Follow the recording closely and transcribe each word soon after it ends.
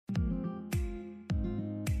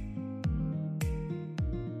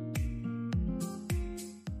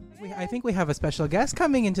I think we have a special guest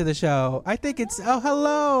coming into the show. I think it's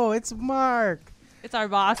hello, it's Mark. It's our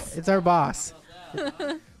boss. It's our boss.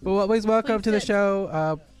 Well, always welcome to the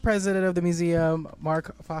show, President of the museum,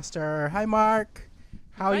 Mark Foster. Hi, Mark.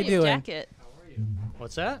 How are you doing? Jacket. How are you?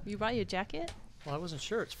 What's that? You brought your jacket? Well, I wasn't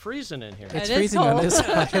sure. It's freezing in here. It's It is freezing on cold. this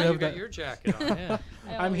side You of got the. your jacket on. Yeah.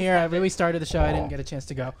 I'm here. I really started the show. I didn't get a chance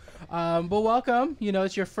to go. But welcome. You know,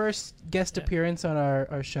 it's your first guest appearance on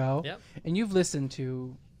our show. Yep. And you've listened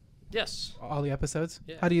to Yes. all the episodes.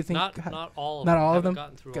 Yeah. How do you think? Not all of not them. all of them?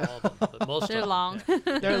 Haven't gotten through all of them, but most They're of long. them.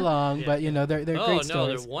 They're long, Yeah. but you know they're Oh, great no,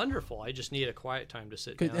 stories. they're wonderful. I just need a quiet time to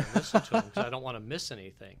sit Good. down and listen to them because I don't want to miss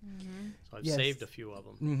anything. So I've Yes. saved a few of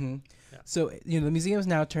them. Mm-hmm. Yeah. So you know the museum's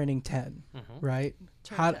now turning 10, right?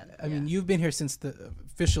 Turn How? 10, I mean, yeah. you've been here since the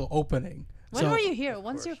official opening. When So were you here?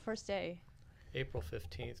 When's course. your first day? April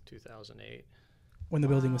 15th, 2008. when the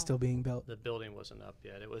building was Wow. still being built. The building wasn't up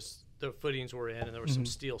yet. It was the footings were in, and there was some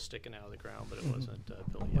steel sticking out of the ground, but it wasn't built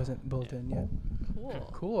yet. Wasn't built in yet. Cool.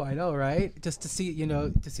 Cool, I know, right? Just to see,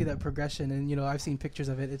 to see that progression, and I've seen pictures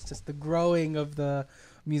of it. It's just the growing of the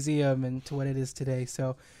museum and to what it is today.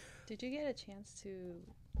 So, Did you get a chance to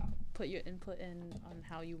put your input in on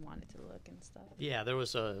how you want it to look and stuff? Yeah, there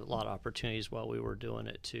was a lot of opportunities while we were doing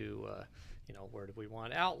it to, where do we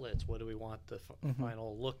want outlets? What do we want the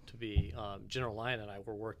final look to be? General Lion and I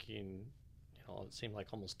were working, it seemed like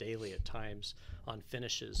almost daily at times on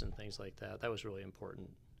finishes and things like that. That was really important.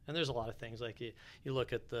 And there's a lot of things like you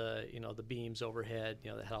look at the beams overhead,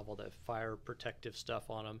 that have all the fire protective stuff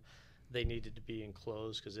on them. They needed to be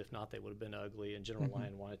enclosed because if not, they would have been ugly. And General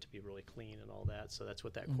Lion wanted to be really clean and all that. So that's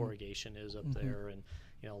what that corrugation is up there. And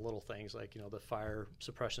little things like the fire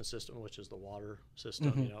suppression system, which is the water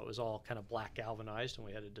system. It was all kind of black galvanized, and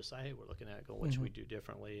we had to decide, hey, we're looking at going, what should we do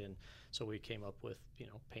differently? And so we came up with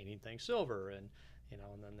painting things silver, and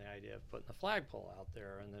and then the idea of putting the flagpole out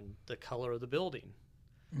there, and then the color of the building.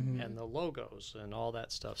 And the logos and all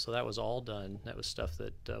that stuff. So that was all done. That was stuff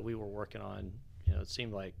that we were working on. It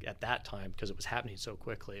seemed like at that time, because it was happening so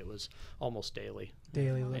quickly, it was almost daily.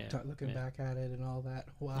 daily Yeah. looking back at it and all that.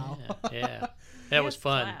 Wow. Yeah. That was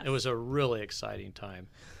fun. class. It was a really exciting time,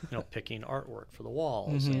 picking artwork for the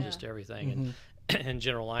walls and Yeah. just everything. And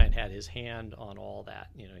General Lion had his hand on all that.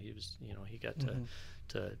 He was, he got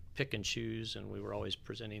to pick and choose, and we were always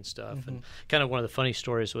presenting stuff. And kind of one of the funny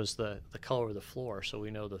stories was the color of the floor. So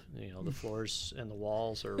we know the floors and the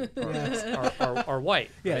walls are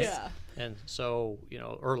white. Yes. Right? Yeah. And so,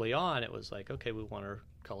 early on, it was like, okay, we want our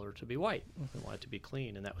color to be white. We want it to be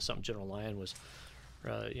clean. And that was something General Lion was,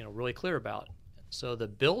 really clear about. So the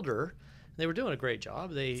builder, they were doing a great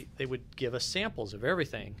job. They would give us samples of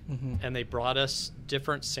everything. And they brought us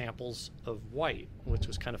different samples of white, which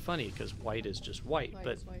was kind of funny because white is just white.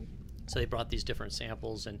 So they brought these different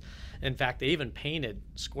samples. And in fact, they even painted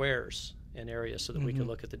squares in areas so that we could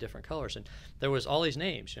look at the different colors. And there was all these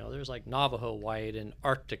names, there was like Navajo white and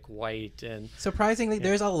Arctic white. And Surprisingly,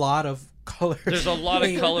 there's a lot of colors. there's a lot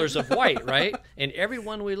of colors of white, right? And every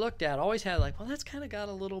one we looked at always had like, well, that's kind of got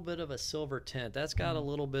a little bit of a silver tint. That's got a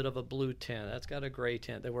little bit of a blue tint. That's got a gray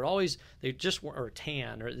tint. They just weren't, or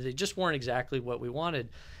tan, or they just weren't exactly what we wanted.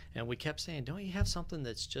 And we kept saying, don't you have something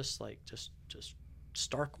that's just like, just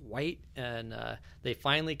stark white? And they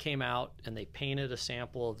finally came out and they painted a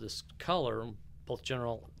sample of this color. Both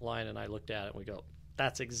General Lion and I looked at it and we go,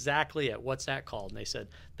 that's exactly it. What's that called? And they said,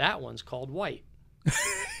 that one's called white.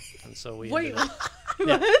 And so we Wait,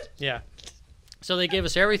 yeah. So they gave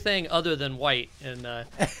us everything other than white. And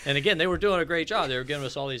again, they were doing a great job. They were giving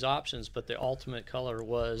us all these options, but the ultimate color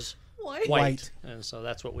was White. And so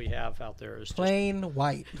that's what we have out there is just Plain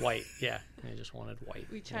white. white. Yeah. They just wanted white.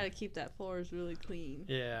 We try to keep that floors really clean.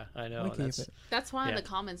 Yeah, I know. We and keep that's, it. That's one Yeah. of the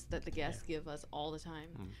comments that the guests give us all the time.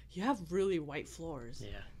 You have really white floors.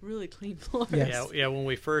 Yeah. Really clean floors. Yes. Yeah, when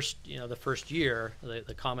we first, the first year,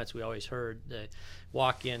 the comments we always heard, they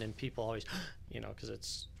walk in and people always, because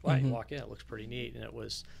it's white, you walk in, it looks pretty neat. And it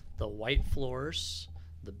was the white floors,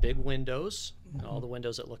 the big windows, and all the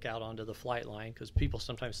windows that look out onto the flight line, because people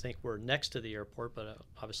sometimes think we're next to the airport, but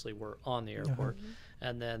obviously we're on the airport.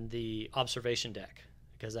 And then the observation deck,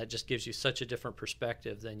 because that just gives you such a different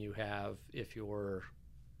perspective than you have if you're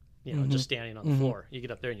just standing on the floor. You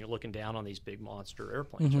get up there and you're looking down on these big monster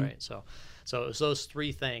airplanes, right? So it was those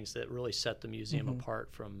three things that really set the museum apart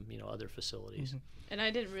from other facilities. And I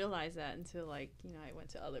didn't realize that until I went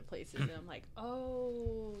to other places and I'm like,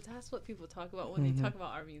 oh, that's what people talk about when they talk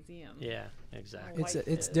about our museum. Yeah, exactly.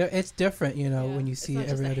 It's different, when you It's see not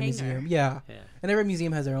just every a other hangar. museum. Yeah. Yeah. And every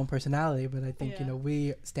museum has their own personality, but I think Yeah.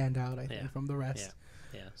 we stand out. I think Yeah. from the rest.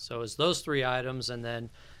 Yeah. So it was those three items, and then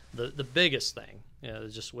the biggest thing,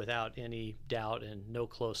 just without any doubt and no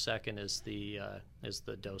close second, is the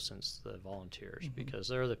docents, the volunteers, because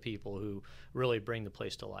they're the people who really bring the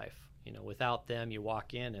place to life. Without them, you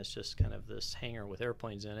walk in, it's just kind of this hangar with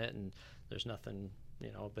airplanes in it, and there's nothing,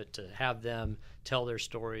 but to have them tell their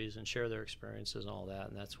stories and share their experiences and all that,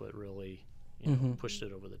 and that's what really, pushed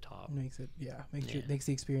it over the top. Makes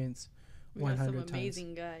the experience we 100 got some times.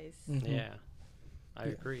 amazing guys. Yeah, I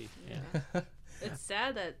agree. Yeah. It's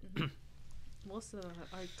sad that most of them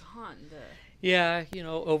are gone. Yeah,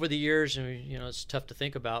 over the years, and it's tough to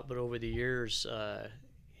think about, but over the years,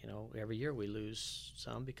 every year we lose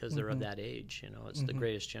some because they're of that age. It's the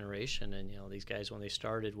greatest generation, and these guys, when they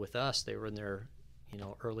started with us, they were in their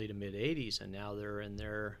early to mid 80s, and now they're in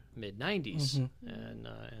their mid 90s, and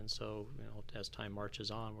so as time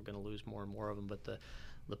marches on, we're going to lose more and more of them. But the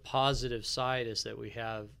positive side is that we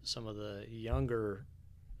have some of the younger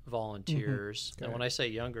volunteers, and when I say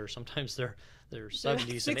younger, sometimes they're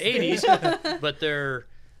 70s and 80s, but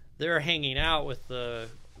they're hanging out with the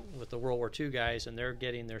World War II guys, and they're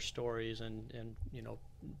getting their stories and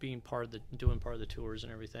being doing part of the tours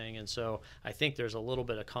and everything. And so I think there's a little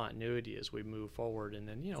bit of continuity as we move forward, and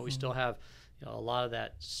then we still have a lot of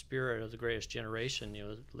that spirit of the greatest generation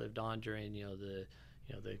lived on during the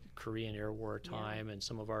Korean Air War time, and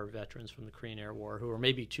some of our veterans from the Korean Air War who are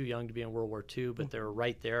maybe too young to be in World War II, but they're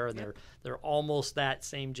right there, and they're almost that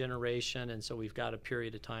same generation. And so we've got a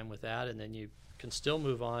period of time with that, and then you can still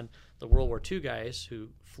move on. The World War II guys who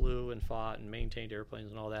flew and fought and maintained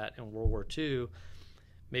airplanes and all that in World War II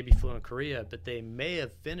maybe flew in Korea, but they may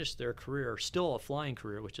have finished their career, still a flying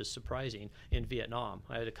career, which is surprising, in Vietnam.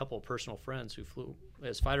 I had a couple of personal friends who flew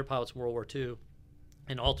as fighter pilots in World War II,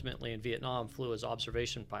 and ultimately in Vietnam flew as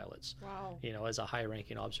observation pilots. Wow. As a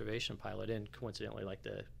high-ranking observation pilot, and coincidentally like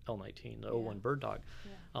the L-19, the O-1 Bird Dog.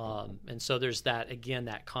 And so there's that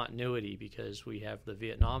continuity, because we have the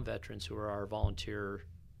Vietnam veterans who are our volunteer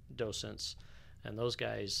docents, and those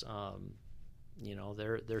guys,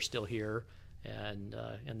 they're still here, and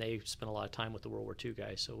they spend a lot of time with the World War II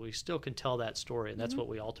guys. So we still can tell that story, and that's what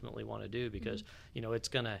we ultimately want to do, because it's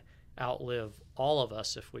going to outlive all of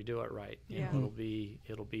us if we do it right. It'll be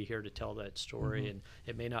here to tell that story, and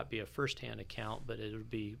it may not be a first-hand account, but it'll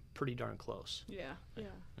be pretty darn close.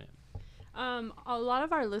 A lot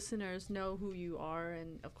of our listeners know who you are,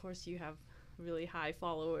 and of course you have really high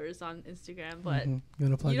followers on Instagram, but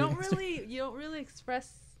you don't really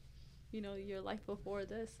express your life before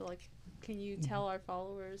this. So can you tell our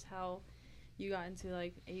followers how you got into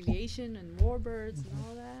aviation and warbirds and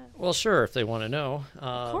all that? Well, sure, if they want to know.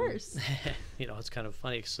 Of course. It's kind of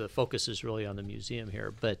funny because the focus is really on the museum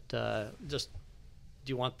here. But do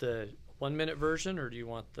you want the 1-minute version, or do you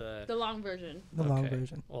want the long version? The long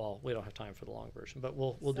version. Well, we don't have time for the long version, but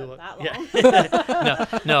we'll do it.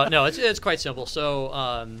 That long? No, it's quite simple. So,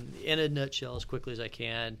 in a nutshell, as quickly as I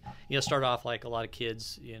can, start off like a lot of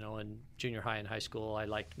kids, in junior high and high school. I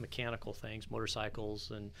liked mechanical things,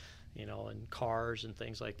 motorcycles, and cars and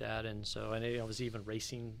things like that. And so, I was even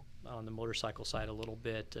racing on the motorcycle side a little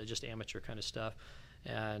bit, just amateur kind of stuff.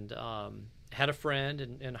 And had a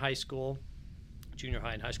friend in high school, junior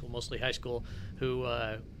high and high school, mostly high school, who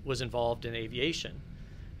was involved in aviation.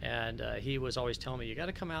 And he was always telling me, you got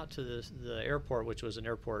to come out to the airport, which was an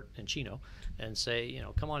airport in Chino, and say,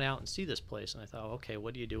 come on out and see this place. And I thought, okay,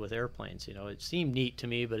 what do you do with airplanes? It seemed neat to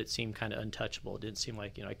me, but it seemed kind of untouchable. It didn't seem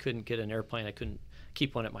like, I couldn't get an airplane. I couldn't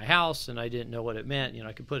keep one at my house, and I didn't know what it meant.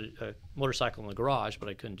 I could put a motorcycle in the garage, but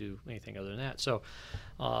I couldn't do anything other than that. So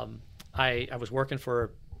I was working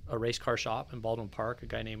for a race car shop in Baldwin Park, a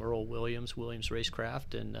guy named Earl Williams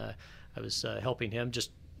Racecraft, and I was helping him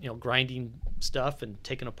just grinding stuff and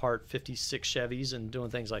taking apart 56 Chevys and doing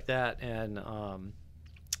things like that. And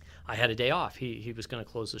I had a day off. He was going to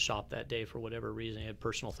close the shop that day for whatever reason. He had a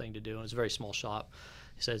personal thing to do. It was a very small shop.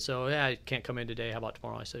 He said, so yeah, I can't come in today. How about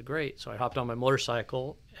tomorrow? I said, great. So I hopped on my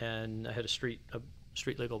motorcycle, and I had a street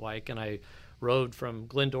legal bike, and I rode from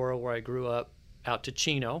Glendora, where I grew up, out to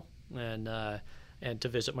Chino, and to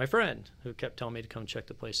visit my friend, who kept telling me to come check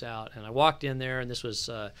the place out. And I walked in there, and this was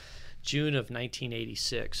June of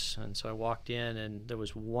 1986. And so I walked in, and there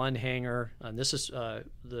was one hangar. And this is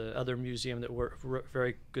the other museum that we're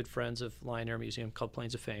very good friends of, Lion Air Museum, called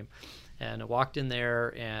Planes of Fame. And I walked in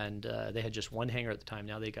there, and they had just one hangar at the time.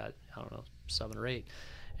 Now they got, 7 or 8.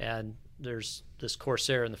 And there's this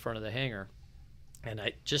Corsair in the front of the hangar. And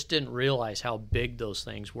I just didn't realize how big those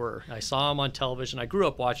things were. I saw them on television. I grew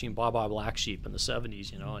up watching Baa Baa Black Sheep in the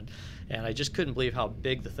 70s, and I just couldn't believe how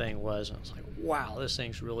big the thing was. I was like, wow, this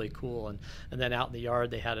thing's really cool. And then out in the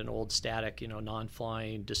yard, they had an old static,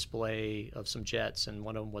 non-flying display of some jets, and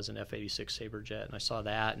one of them was an F-86 Sabre jet. And I saw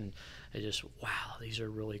that, and I just, wow, these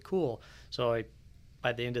are really cool. So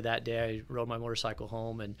by the end of that day, I rode my motorcycle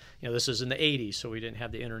home, and this is in the 80s, so we didn't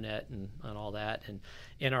have the internet and all that. And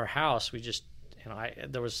in our house, we just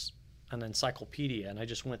there was an encyclopedia, and I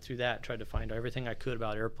just went through that, tried to find everything I could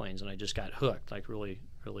about airplanes, and I just got hooked like really,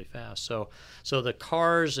 really fast. So the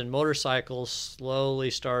cars and motorcycles slowly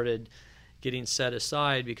started getting set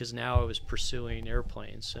aside because now I was pursuing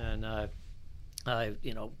airplanes, and I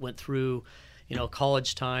went through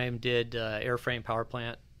college time, did airframe power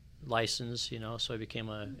plant license, so I became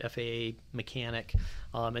a FAA mechanic,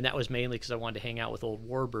 and that was mainly because I wanted to hang out with old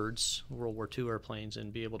warbirds, World War II airplanes,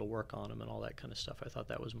 and be able to work on them and all that kind of stuff. I thought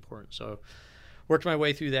that was important, so worked my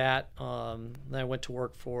way through that. Then I went to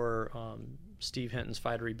work for Steve Hinton's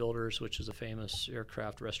Fighter Rebuilders, which is a famous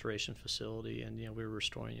aircraft restoration facility, and we were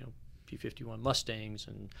restoring P-51 Mustangs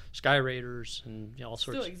and Sky Raiders and all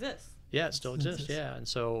sorts. Still exists. Yeah, it still exists. Yeah, and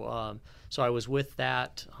so I was with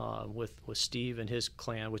that with Steve and his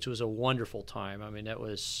clan, which was a wonderful time. I mean, it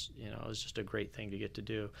was it was just a great thing to get to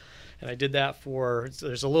do, and I did that for.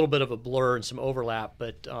 There's a little bit of a blur and some overlap,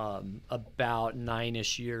 but about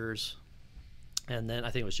 9-ish years, and then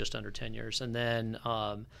I think it was just under 10 years, and then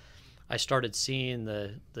I started seeing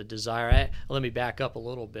the desire. Let me back up a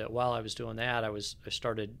little bit. While I was doing that, I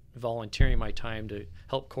started volunteering my time to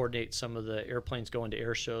help coordinate some of the airplanes going to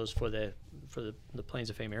air shows for the Planes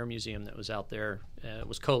of Fame Air Museum that was out there. It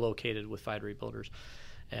was co-located with Fighter Rebuilders,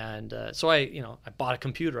 and so I bought a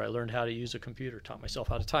computer. I learned how to use a computer, taught myself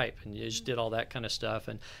how to type, and just did all that kind of stuff,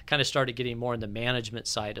 and kind of started getting more in the management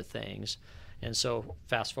side of things. And so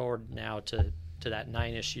fast forward now to that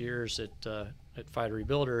 9-ish years at Fighter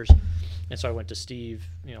Rebuilders, and so I went to Steve,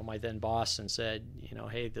 my then boss, and said,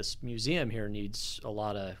 hey, this museum here needs a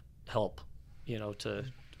lot of help, to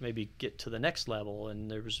maybe get to the next level. And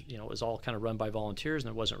there was, it was all kind of run by volunteers, and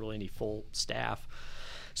there wasn't really any full staff.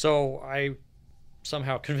 So I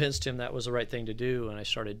somehow convinced him that was the right thing to do, and I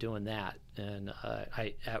started doing that. And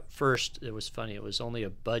at first, it was funny. It was only a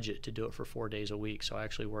budget to do it for 4 days a week, so I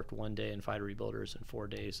actually worked 1 day in Fighter Rebuilders and 4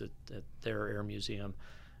 days at their air museum.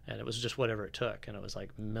 And it was just whatever it took, and it was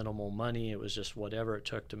like minimal money. It was just whatever it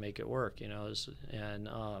took to make it work, And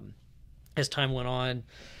as time went on,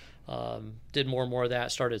 did more and more of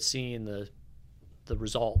that. Started seeing the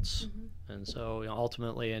results, and so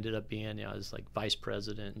ultimately ended up being I was like vice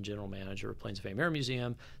president and general manager of Planes of Fame Air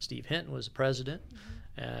Museum. Steve Hinton was the president,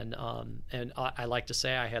 and I like to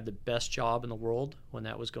say I had the best job in the world when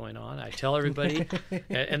that was going on. I tell everybody,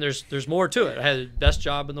 and there's more to it. I had the best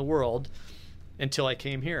job in the world until I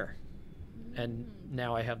came here, and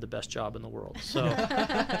now I have the best job in the world. So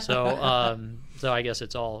I guess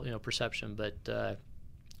it's all perception. But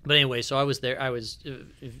anyway, so I was there. I was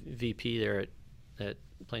VP there at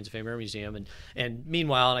Planes of Fame Air Museum, and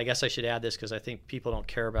meanwhile, and I guess I should add this because I think people don't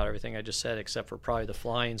care about everything I just said except for probably the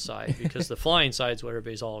flying side, because the flying side is what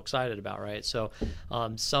everybody's all excited about, right? So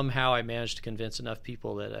somehow I managed to convince enough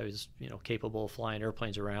people that I was capable of flying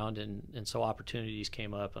airplanes around, and so opportunities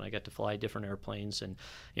came up, and I got to fly different airplanes, and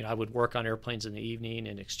I would work on airplanes in the evening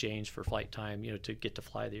in exchange for flight time, to get to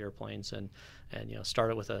fly the airplanes, and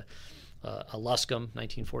started with a Luscombe,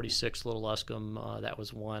 1946 little Luscombe. That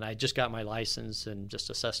was one. I just got my license and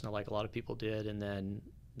just a Cessna like a lot of people did, and then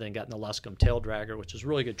got in the Luscombe tail dragger, which is a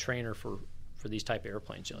really good trainer for these type of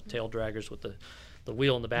airplanes. Tail draggers with the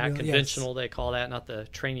wheel in the back, conventional, yes. They call that, not the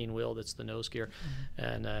training wheel. That's the nose gear.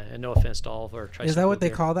 And no offense to all of our tricycle. Is that what gear.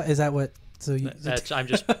 They call that? Is that what? So I'm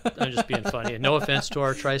just being funny. No offense to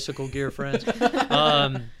our tricycle gear friends.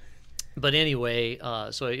 But anyway,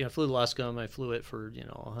 so I flew the Luscombe. I flew it for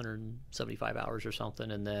 175 hours or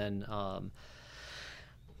something, and then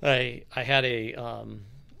I had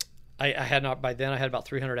by then I had about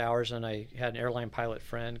 300 hours, and I had an airline pilot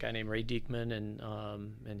friend, a guy named Ray Diekman,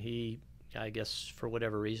 and he, I guess for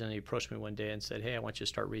whatever reason, he approached me one day and said, "Hey, I want you to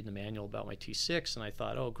start reading the manual about my T6." And I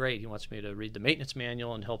thought, "Oh, great! He wants me to read the maintenance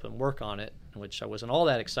manual and help him work on it," which I wasn't all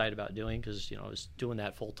that excited about doing because I was doing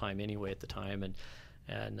that full time anyway at the time, and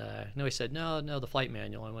no, he said, no, the flight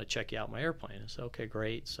manual. I want to check you out my airplane. I said, okay,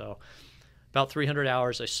 great. So about 300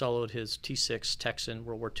 hours, I soloed his T6 Texan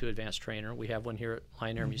World War II advanced trainer. We have one here at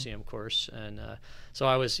Lion Air Museum, of course. And so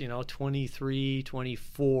I was, 23,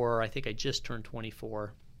 24. I think I just turned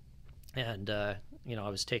 24. And, I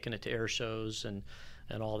was taking it to air shows and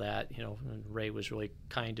all that. And Ray was really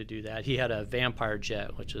kind to do that. He had a Vampire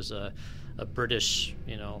jet, which is a British,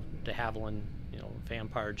 de Havilland,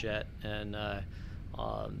 Vampire jet, and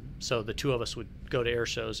so the two of us would go to air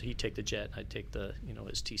shows. He'd take the jet, I'd take the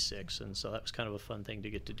his T6, and so that was kind of a fun thing to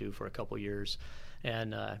get to do for a couple years,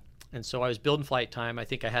 and so I was building flight time. I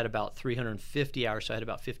think I had about 350 hours, so I had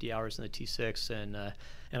about 50 hours in the T6, and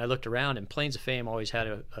I looked around, and Planes of Fame always had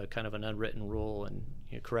a kind of an unwritten rule, and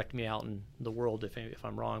correct me out in the world if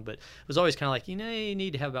I'm wrong, but it was always kind of like, you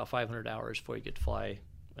need to have about 500 hours before you get to fly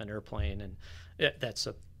an airplane, and that's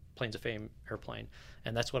a Planes of Fame airplane,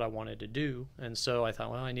 and that's what I wanted to do. And so I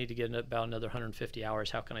thought, well, I need to get about another 150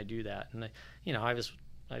 hours. How can I do that? And I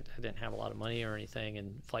didn't have a lot of money or anything,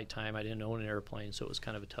 and flight time, I didn't own an airplane, so it was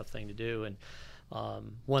kind of a tough thing to do. And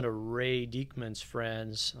one of Ray Diekman's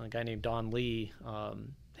friends, a guy named Don Lee,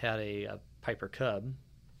 had a Piper Cub,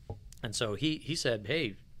 and so he said,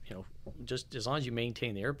 hey, just as long as you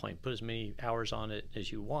maintain the airplane, put as many hours on it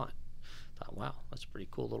as you want. I thought, wow, that's a pretty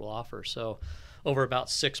cool little offer. So over about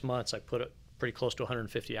 6 months, I put it pretty close to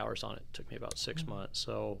 150 hours on it. It took me about 6 months,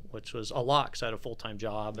 so which was a lot because I had a full-time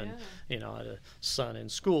job and I had a son in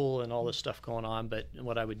school and all this stuff going on. But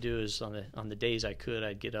what I would do is on the days I could,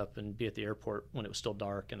 I'd get up and be at the airport when it was still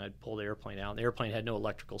dark, and I'd pull the airplane out. And the airplane had no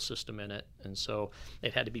electrical system in it, and so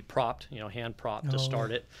it had to be propped, hand propped to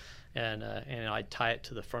start it. And I'd tie it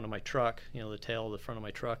to the front of my truck, the tail of the front of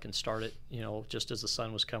my truck, and start it, just as the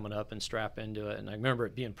sun was coming up, and strap into it. And I remember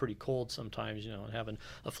it being pretty cold sometimes, and having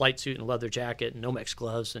a flight suit and leather jacket and Nomex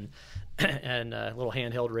gloves and and a little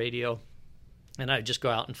handheld radio. And I'd just go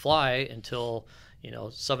out and fly until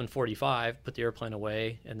 7:45, put the airplane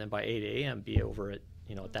away, and then by 8 a.m. be over at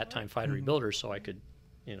at that time fighter rebuilders, so I could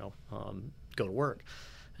go to work.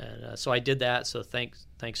 And so I did that. So thanks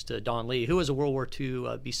to Don Lee, who was a World War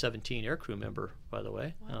II B-17 aircrew member, by the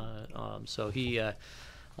way. Wow. So he and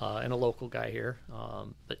a local guy here.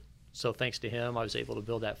 But so thanks to him, I was able to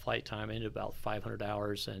build that flight time into about 500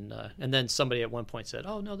 hours. And then somebody at one point said,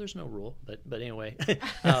 "Oh no, there's no rule." But anyway,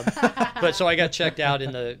 but so I got checked out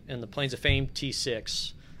in the Planes of Fame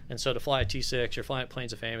T6. And so to fly a T6, you're flying at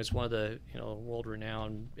Planes of Fame. It's one of the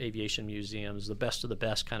world-renowned aviation museums, the best of the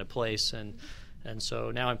best kind of place. And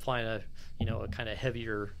so now I'm flying a kind of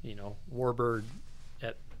heavier, Warbird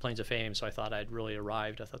at Planes of Fame. So I thought I'd really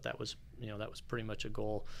arrived. I thought that was pretty much a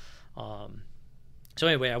goal. So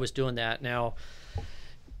anyway, I was doing that. Now,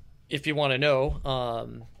 if you want to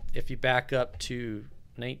know, if you back up to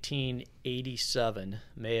 1987,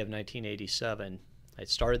 May of 1987, I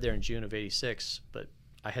started there in June of 86, but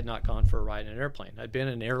I had not gone for a ride in an airplane. I'd been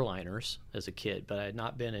in airliners as a kid, but I had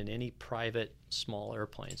not been in any private small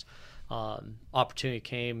airplanes. Opportunity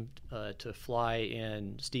came to fly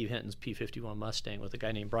in Steve Hinton's P-51 Mustang with a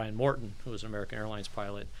guy named Brian Morton, who was an American Airlines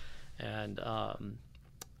pilot, and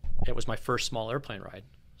it was my first small airplane ride.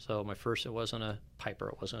 So it wasn't a Piper,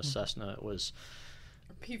 it wasn't a Cessna, it was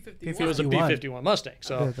P-51. It was a P-51 Mustang.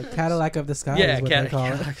 So the Cadillac of the sky is what they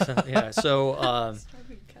call it. Yeah, so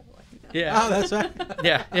yeah. Oh, that's right.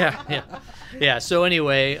 Yeah. So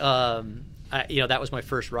anyway, that was my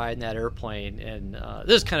first ride in that airplane, and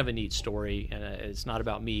this is kind of a neat story, and it's not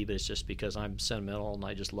about me, but it's just because I'm sentimental and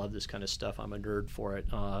I just love this kind of stuff. I'm a nerd for it.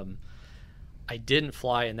 I didn't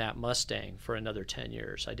fly in that Mustang for another 10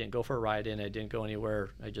 years. I didn't go for a ride in it. I didn't go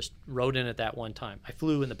anywhere. I just rode in it that one time. I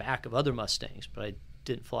flew in the back of other Mustangs, but I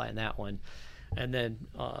didn't fly in that one. And then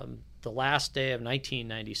the last day of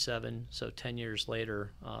 1997, so 10 years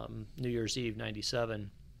later, New Year's Eve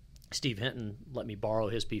 97, Steve Hinton let me borrow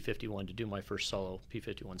his P-51 to do my first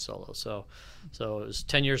P-51 solo. So it was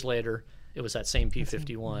 10 years later. It was that same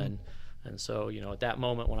P-51. And so, at that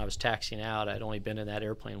moment when I was taxiing out, I'd only been in that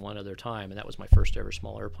airplane one other time, and that was my first ever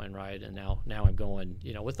small airplane ride. And now I'm going,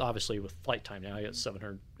 with flight time now. I got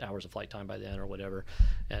 700 hours of flight time by then or whatever,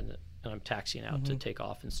 and I'm taxiing out to take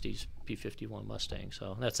off in Steve's P-51 Mustang.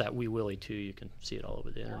 So that's that Wee Willie too. You can see it all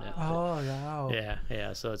over the internet. Oh, wow.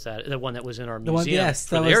 Yeah. So it's the one that was in our museum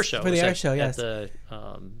for the air show. For the air show, yes. At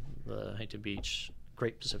the Huntington Beach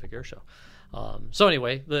Great Pacific Air Show. So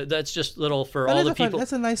anyway, that's just little for all the people.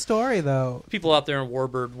 That's a nice story, though. People out there in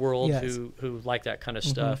Warbird world who like that kind of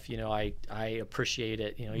stuff. I appreciate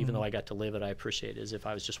it. Even though I got to live it, I appreciate it as if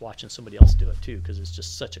I was just watching somebody else do it too, because it's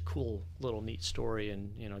just such a cool little neat story,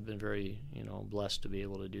 and I've been very blessed to be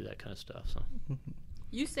able to do that kind of stuff. So.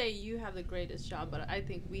 You say you have the greatest job, but I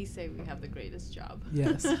think we say we have the greatest job.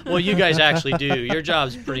 Yes. Well, you guys actually do. Your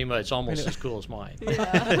job's pretty much almost as cool as mine.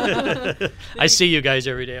 Yeah. I see you guys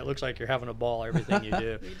every day. It looks like you're having a ball, everything you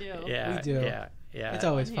do. We do. Yeah. We do. Yeah. It's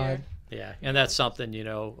always fun. Yeah. And that's something,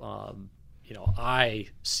 I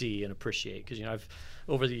see and appreciate, because I've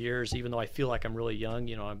over the years, even though I feel like I'm really young,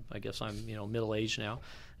 I guess I'm middle aged now,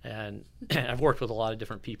 and I've worked with a lot of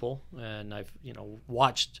different people, and I've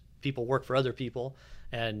watched people work for other people,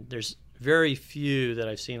 and there's very few that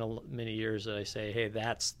I've seen many years that I say, hey,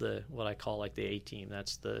 that's what I call like the A team.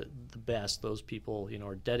 That's the best. Those people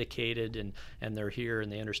are dedicated, and they're here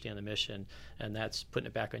and they understand the mission, and that's putting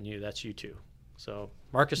it back on you. That's you two. So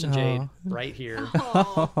Marcus and Jade, right here.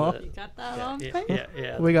 Oh, you got that on paper?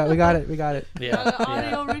 Yeah. We got it. Yeah, the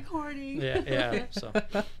audio recording. Yeah. So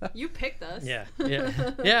you picked us. Yeah.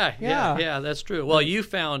 That's true. Well, you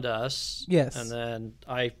found us. Yes. And then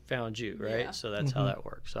I found you, right? Yeah. So that's how that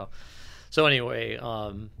works. So anyway,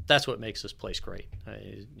 that's what makes this place great.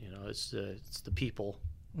 It's the people.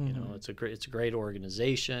 It's a great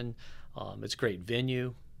organization. It's a great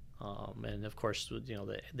venue. And of course,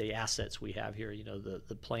 the assets we have here,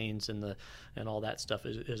 the planes and all that stuff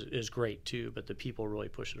is great too. But the people really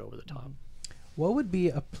push it over the top. What would be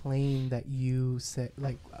a plane that you said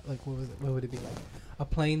like what was it? What would it be like? A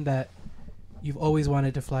plane that you've always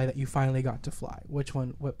wanted to fly that you finally got to fly. Which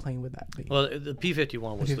one? What plane would that be? Well, the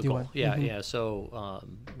P-51 was the goal. Yeah, mm-hmm. yeah. So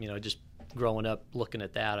just growing up looking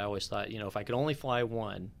at that, I always thought, if I could only fly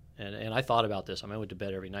one. And I thought about this. I went to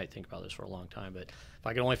bed every night thinking about this for a long time. But if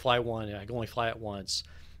I could only fly one, and I could only fly it once,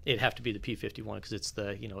 it'd have to be the P-51, because it's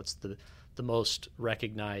the most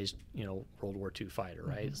recognized World War II fighter,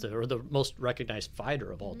 right? Mm-hmm. It's the most recognized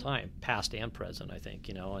fighter of all time, past and present, I think.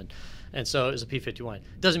 And so it was a P-51.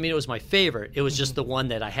 Doesn't mean it was my favorite. It was just the one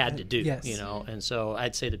that I had to do. Yes. And so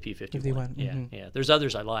I'd say the P-51. Mm-hmm. Yeah. There's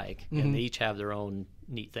others I like, and they each have their own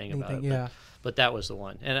neat thing about it. Yeah. But that was the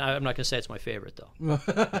one, and I'm not going to say it's my favorite though.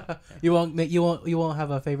 You won't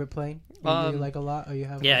have a favorite plane you like a lot, or you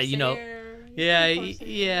have? Yeah,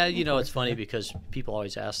 it's funny because people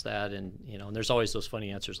always ask that, and and there's always those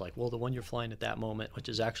funny answers like, well, the one you're flying at that moment, which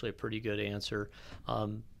is actually a pretty good answer.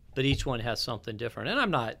 But each one has something different, and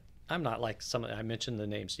I'm not like I mentioned the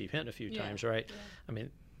name Steve Hinton a few times, right? Yeah. I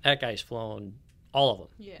mean, that guy's flown all of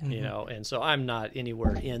them, and so I'm not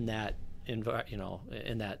anywhere in that in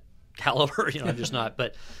that caliber, I'm just not,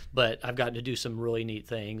 but I've gotten to do some really neat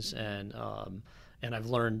things, and I've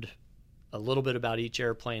learned a little bit about each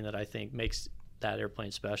airplane that I think makes that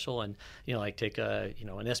airplane special. And like take an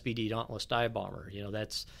SBD Dauntless dive bomber,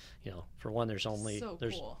 that's for one, there's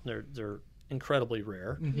cool. They're incredibly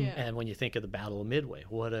rare. Mm-hmm. And when you think of the Battle of Midway,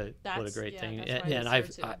 what a great thing. And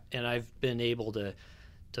I've been able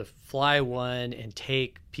to fly one and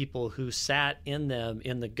take people who sat in them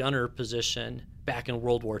in the gunner position back in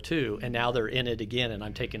World War II, and now they're in it again, and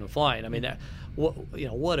I'm taking them flying. I mean,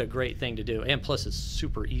 what a great thing to do. And plus, it's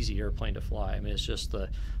super easy airplane to fly. I mean, it's just the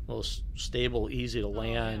most stable, easy to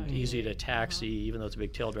land, easy to taxi. Even though it's a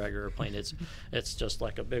big tail dragger airplane, it's just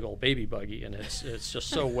like a big old baby buggy, and it's just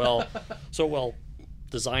so well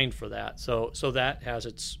designed for that. So that has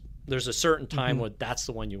its. There's a certain time when that's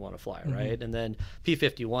the one you want to fly, right? And then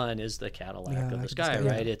P-51 is the Cadillac of the sky,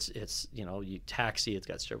 right? It's you taxi, it's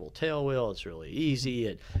got steerable tail wheel, it's really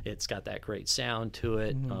easy, it's got that great sound to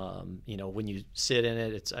it. When you sit in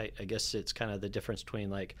it, I guess it's kind of the difference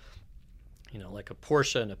between like a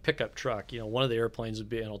Porsche and a pickup truck. One of the airplanes would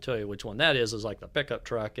be, and I'll tell you which one that is like the pickup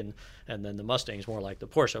truck, and then the Mustang's more like the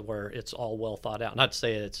Porsche, where it's all well thought out. Not to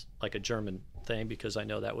say it's like a German thing, because I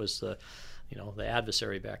know that was the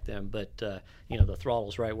adversary back then, but the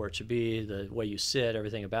throttle's right where it should be, the way you sit,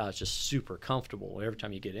 everything about it's just super comfortable. Every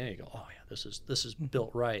time you get in, you go, oh yeah, this is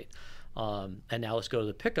built right. And now let's go to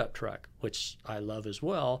the pickup truck, which I love as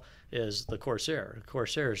well, is the Corsair. The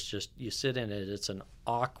Corsair is just, you sit in it, it's an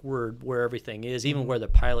awkward where everything is, even where the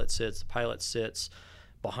pilot sits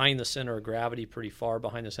behind the center of gravity, pretty far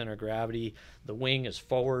behind the center of gravity. The wing is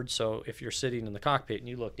forward, so if you're sitting in the cockpit and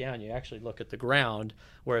you look down, you actually look at the ground,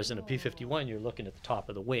 whereas in a P-51, you're looking at the top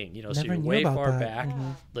of the wing. So you're way far back.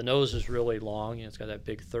 The nose is really long. It's got that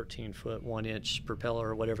big 13-foot, 1-inch propeller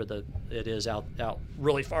or whatever it is out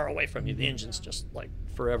really far away from you. The engine's just like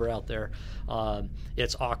forever out there.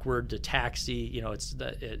 It's awkward to taxi.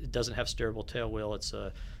 It doesn't have steerable tail wheel. It's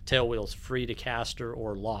a tail wheel's free to caster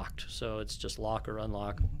or locked, so it's just lock or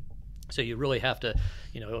unlock. So you really have to,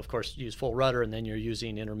 of course, use full rudder, and then you're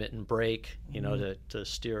using intermittent brake, to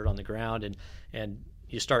steer it on the ground. And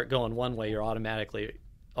you start going one way, you're automatically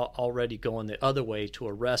already going the other way to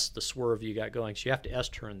arrest the swerve you got going. So you have to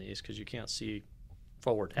S-turn these because you can't see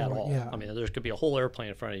forward at all. Yeah. I mean, there could be a whole airplane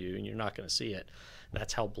in front of you, and you're not going to see it.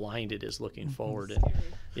 That's how blind it is looking forward.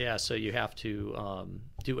 And so you have to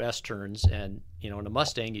do S-turns, and in a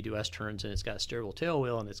Mustang, you do S-turns, and it's got a steerable tail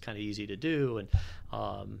wheel, and it's kind of easy to do. And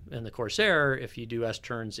in the Corsair, if you do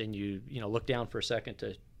S-turns and you look down for a second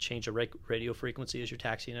to change a radio frequency as you're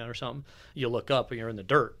taxiing out or something, you look up and you're in the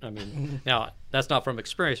dirt. I mean, now that's not from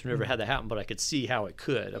experience. We've never had that happen, but I could see how it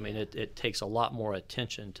could. I mean, it takes a lot more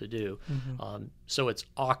attention to do. So it's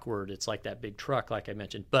awkward. It's like that big truck, like I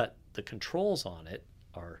mentioned, but the controls on it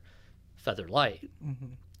are feather light,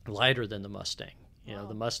 lighter than the Mustang.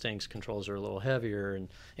 The Mustang's controls are a little heavier, and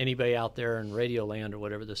anybody out there in radio land or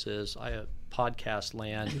whatever this is, podcast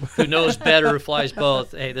land, who knows better, who flies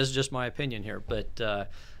both, hey, this is just my opinion here, but the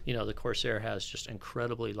Corsair has just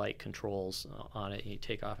incredibly light controls on it. You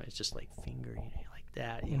take off, and it's just like finger, like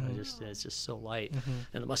that, it's just so light.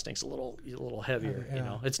 And the Mustang's a little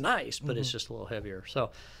heavier. It's nice, but it's just a little heavier.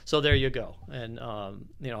 So there you go. And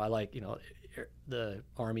I like the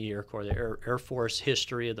Army, Air Corps, the Air Force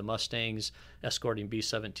history of the Mustangs escorting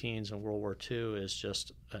B-17s in World War II is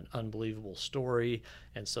just an unbelievable story.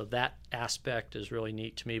 And so that aspect is really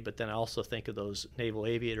neat to me. But then I also think of those naval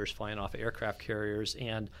aviators flying off aircraft carriers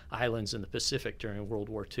and islands in the Pacific during World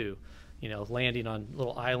War II, landing on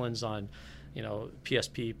little islands on,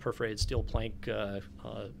 PSP, perforated steel plank,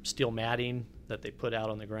 steel matting that they put out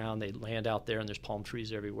on the ground. They land out there, and there's palm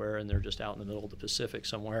trees everywhere, and they're just out in the middle of the Pacific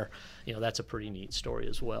somewhere. That's a pretty neat story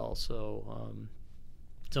as well. So,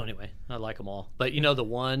 anyway, I like them all. But the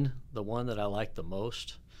one that I like the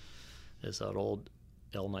most is that old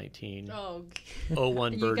L-19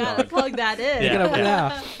 01 Bird Dog. You gotta plug that in.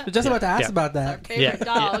 Yeah. Just about to ask about that. Our favorite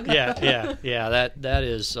dog. Yeah. That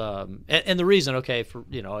is, and the reason, okay, for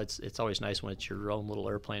it's always nice when it's your own little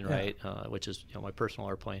airplane, right? Which is my personal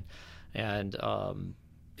airplane, and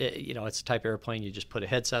it's the type of airplane you just put a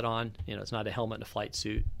headset on. It's not a helmet and a flight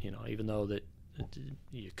suit. Even though that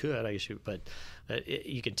you could, I guess, but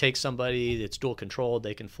you can take somebody that's dual controlled.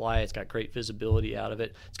 They can fly. It's got great visibility out of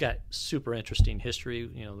it. It's got super interesting history.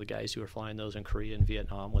 The guys who were flying those in Korea and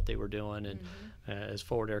Vietnam, what they were doing, and as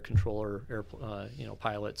forward air controller,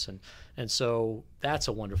 pilots, and so that's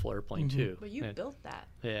a wonderful airplane too. But you built that.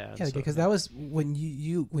 Yeah, because that was when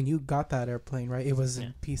you got that airplane, right? It was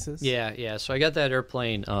in pieces. Yeah. So I got that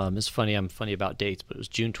airplane. It's funny. I'm funny about dates, but it was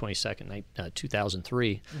June 22nd,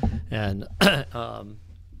 2003, and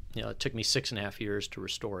it took me 6.5 years to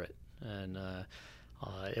restore it, and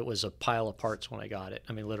it was a pile of parts when I got it.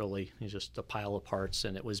 I mean, literally, it was just a pile of parts,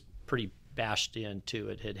 and it was pretty bashed in too.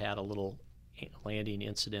 It had a little landing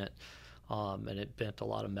incident, and it bent a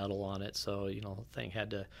lot of metal on it. So the thing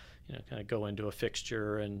had to kind of go into a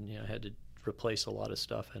fixture, and had to replace a lot of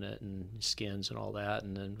stuff in it, and skins and all that.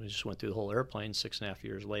 And then we just went through the whole airplane 6.5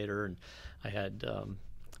 years later, and I had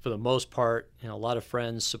for the most part a lot of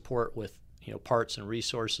friends support with parts and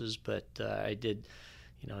resources, but I did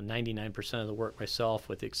 99% of the work myself,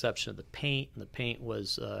 with the exception of the paint. And the paint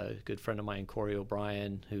was a good friend of mine, Corey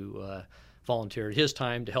O'Brien, who volunteered his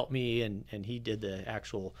time to help me, and he did the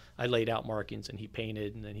actual, I laid out markings and he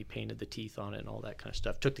painted, and then he painted the teeth on it and all that kind of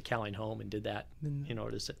stuff. Took the cowling home and did that,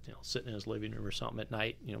 to sit in his living room or something at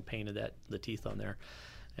night, painted the teeth on there.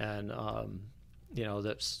 And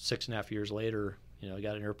that's 6.5 years later, I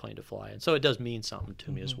got an airplane to fly. And so it does mean something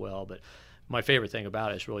to me as well. But my favorite thing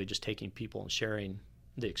about it is really just taking people and sharing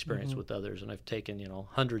the experience with others. And I've taken,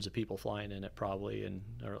 hundreds of people flying in it probably,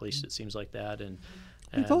 or at least it seems like that. And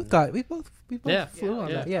we both flew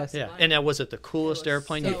on that. Yes. Yeah. And now, was it the coolest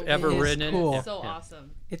airplane you've ever ridden in? Cool. Yeah. So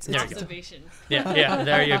awesome. It's observation. Yeah.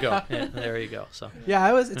 There you go. There you go. So.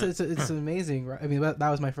 Yeah, it's amazing. Right? I mean, that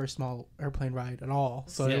was my first small airplane ride at all.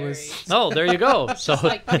 So it was. Oh, there you go. So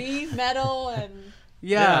like me, metal, and.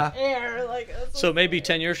 Air, so maybe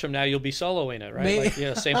 10 years from now you'll be soloing it, right?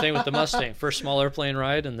 Like, same thing with the Mustang. First small airplane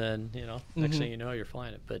ride, and then next thing you know, you're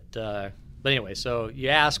flying it. But anyway, so you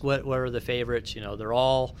ask what are the favorites? They're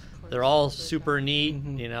all super neat.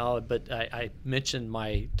 But I mentioned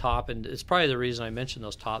my top, and it's probably the reason I mentioned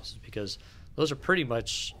those tops is because those are pretty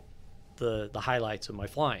much the highlights of my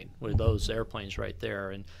flying, with those airplanes right there.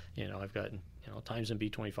 And I've got Times in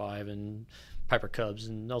B-25 and Piper Cubs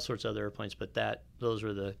and all sorts of other airplanes, but those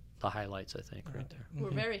are the highlights, I think, right there. We're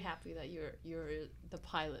very happy that you're the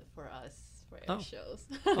pilot for us for air shows.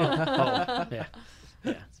 Yeah.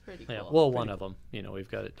 It's pretty cool. Yeah. Well, one of them. We've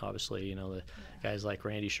got obviously the guys like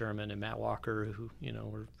Randy Sherman and Matt Walker who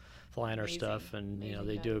were flying our stuff, and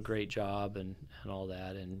they do a great job and all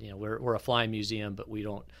that. And we're a flying museum, but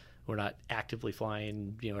we're not actively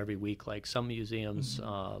flying every week like some museums.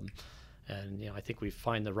 and I think we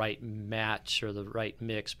find the right match or the right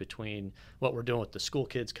mix between what we're doing with the school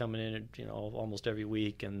kids coming in, almost every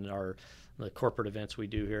week, and the corporate events we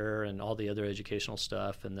do here, and all the other educational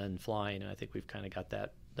stuff, and then flying. And I think we've kind of got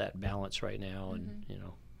that balance right now, and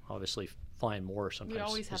obviously flying more sometimes. We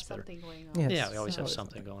always have something going on. Yes. Yeah, we always have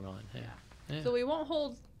something going on. Yeah. So we won't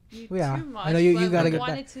hold you too much. I know you got to get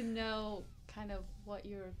wanted to know kind of what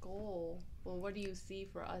your goal. Well, what do you see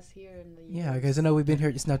for us here in the US? Yeah, because I know we've been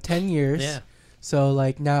here just now 10 years. Yeah. So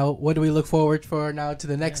like now, what do we look forward for now to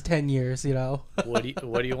the next 10 years? What do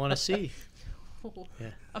you want to see?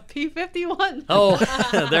 A P-51. Oh,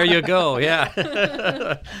 there you go. Yeah.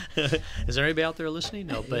 Is there anybody out there listening?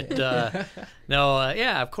 No, but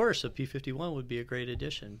yeah, of course, a P-51 would be a great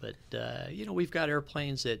addition. But we've got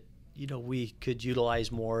airplanes that we could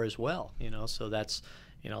utilize more as well. So that's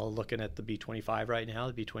looking at the B-25 right now.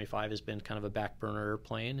 The B-25 has been kind of a back burner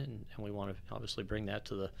airplane, and we want to obviously bring that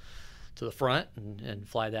to the front and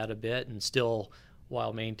fly that a bit, and still,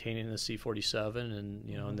 while maintaining the C-47 and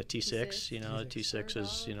and the T-6, T-6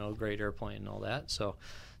 is a great airplane and all that. So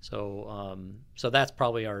that's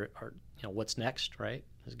probably our what's next, right?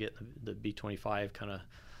 Is get the B-25 kind of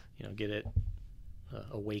get it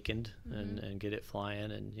awakened and get it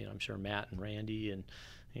flying, and I'm sure Matt and Randy and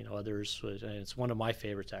others, and it's one of my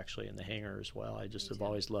favorites actually in the hangar as well. I just have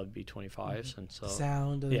always loved B-25s, and so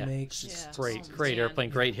sound of makes great airplane,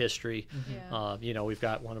 great history. We've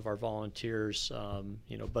got one of our volunteers,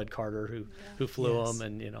 Bud Carter, who flew them,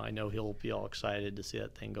 and I know he'll be all excited to see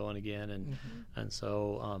that thing going again, and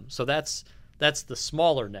so that's the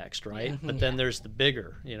smaller next, right? But then there's the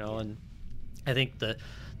bigger, and I think the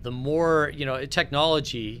more,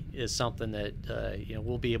 technology is something that,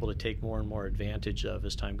 we'll be able to take more and more advantage of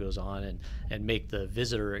as time goes on, and make the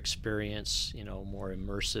visitor experience, more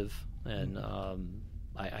immersive. And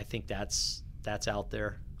I think that's out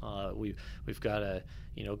there. We've got a,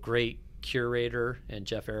 great curator in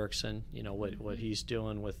Jeff Erickson, what he's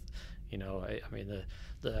doing with,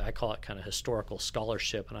 I call it kind of historical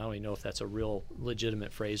scholarship, and I don't even know if that's a real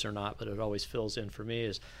legitimate phrase or not, but it always fills in for me,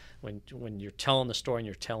 is when you're telling the story and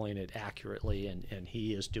you're telling it accurately, and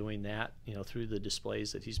he is doing that, through the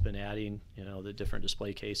displays that he's been adding, the different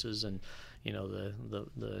display cases, and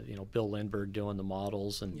the Bill Lindbergh doing the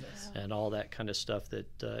models and all that kind of stuff that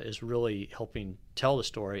is really helping tell the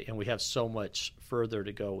story, and we have so much further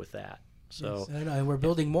to go with that. So and we're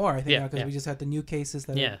building more, I think, because we just had the new cases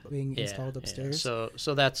that are being installed upstairs.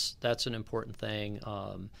 So that's an important thing.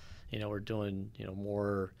 We're doing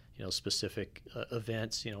more specific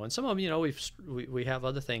events, and some of them we have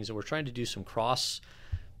other things, and we're trying to do some cross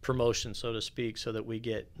promotion, so to speak, so that we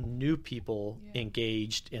get new people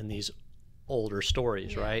engaged in these older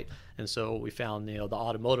stories, right? And so we found the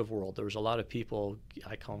automotive world, there was a lot of people,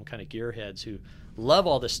 I call them kind of gearheads, who love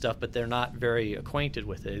all this stuff, but they're not very acquainted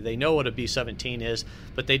with it. They know what a B-17 is,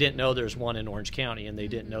 but they didn't know there's one in Orange County, and they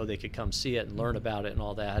didn't know they could come see it and learn about it and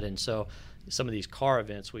all that. And so some of these car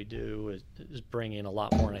events we do is bringing a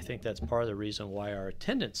lot more, and I think that's part of the reason why our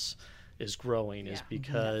attendance is growing, is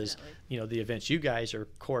because the events you guys are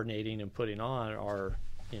coordinating and putting on are,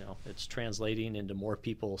 it's translating into more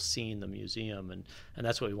people seeing the museum, and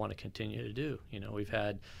that's what we want to continue to do. We've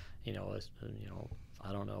had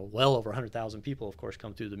I don't know, well over 100,000 people, of course,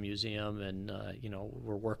 come through the museum, and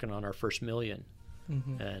we're working on our first million,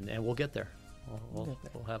 and we'll get there. We'll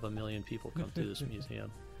have 1 million people come through this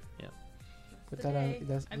museum. Yeah. But I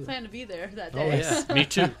plan to be there that day. Oh yeah, me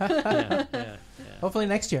too. Yeah. Hopefully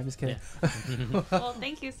next year. I'm just kidding. Well,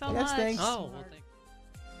 thank you so much. Thanks. Oh, well, thank you.